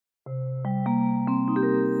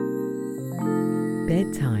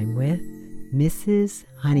Bedtime with Mrs.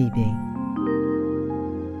 Honeybee.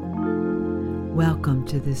 Welcome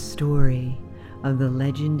to the story of the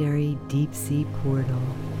legendary deep sea portal.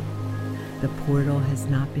 The portal has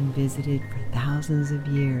not been visited for thousands of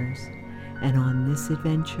years, and on this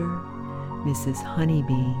adventure, Mrs.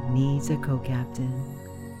 Honeybee needs a co-captain.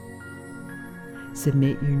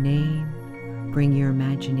 Submit your name, bring your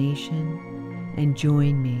imagination, and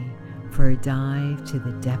join me for a dive to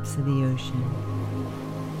the depths of the ocean.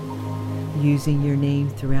 Using your name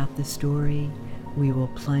throughout the story, we will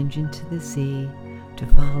plunge into the sea to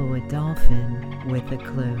follow a dolphin with a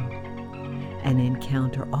clue and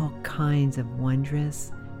encounter all kinds of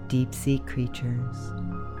wondrous deep-sea creatures.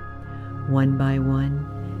 One by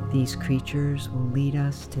one, these creatures will lead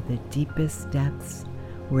us to the deepest depths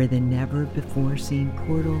where the never-before-seen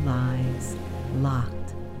portal lies,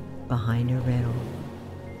 locked behind a riddle.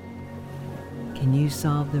 Can you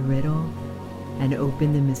solve the riddle and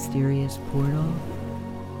open the mysterious portal?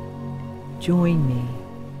 Join me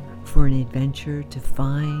for an adventure to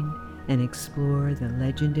find and explore the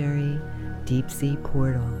legendary deep-sea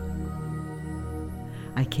portal.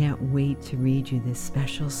 I can't wait to read you this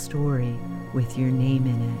special story with your name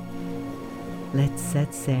in it. Let's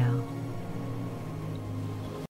set sail.